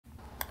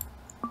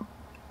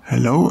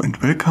Hello and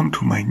welcome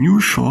to my new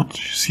short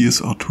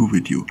CSR2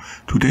 video.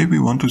 Today we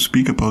want to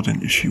speak about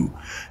an issue.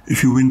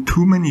 If you win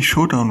too many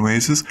showdown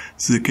races,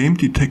 the game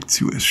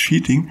detects you as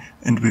cheating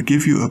and will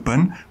give you a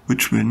ban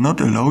which will not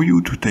allow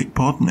you to take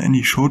part in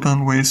any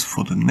showdown race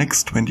for the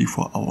next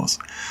 24 hours.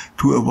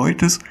 To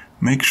avoid this,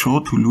 make sure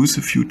to lose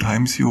a few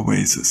times your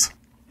races.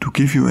 To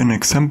give you an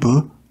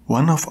example,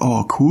 one of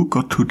our crew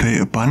got today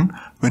a ban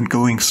when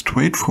going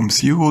straight from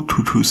 0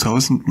 to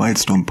 2000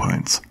 milestone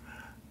points.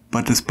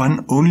 But this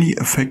ban only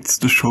affects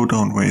the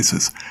showdown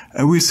races.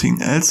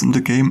 Everything else in the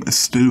game is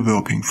still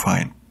working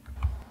fine.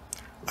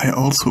 I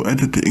also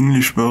added the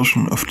English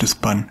version of this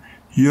ban.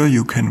 Here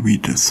you can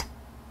read this.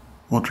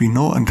 What we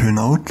know until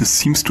now, this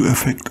seems to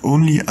affect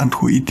only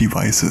Android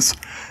devices.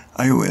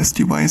 iOS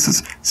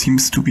devices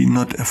seems to be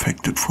not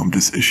affected from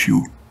this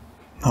issue.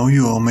 Now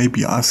you are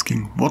maybe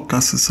asking, what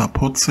does the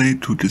support say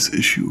to this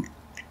issue?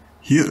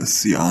 Here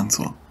is the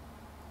answer.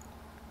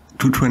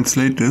 To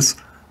translate this,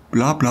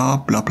 blah blah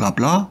blah blah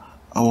blah,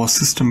 our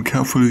system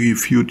carefully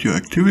reviewed your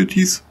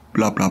activities,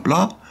 blah blah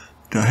blah,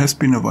 there has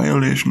been a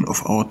violation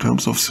of our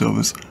terms of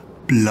service,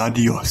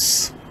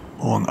 bladios.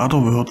 Or in other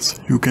words,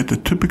 you get a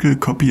typical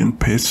copy and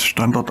paste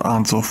standard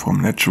answer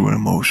from Natural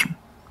Motion.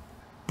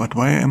 But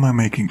why am I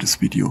making this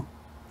video?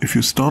 If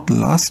you start the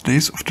last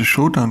days of the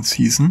showdown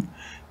season,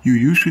 you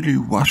usually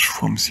rush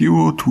from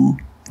 0 to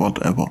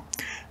whatever,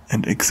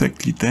 and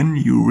exactly then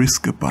you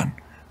risk a ban.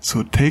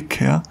 So take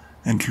care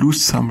and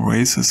lose some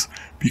races,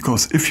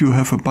 because if you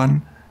have a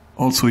ban,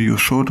 also your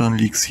Showdown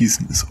League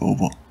season is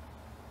over.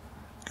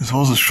 This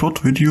was a short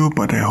video,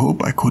 but I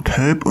hope I could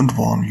help and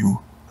warn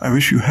you. I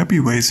wish you happy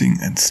racing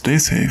and stay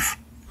safe.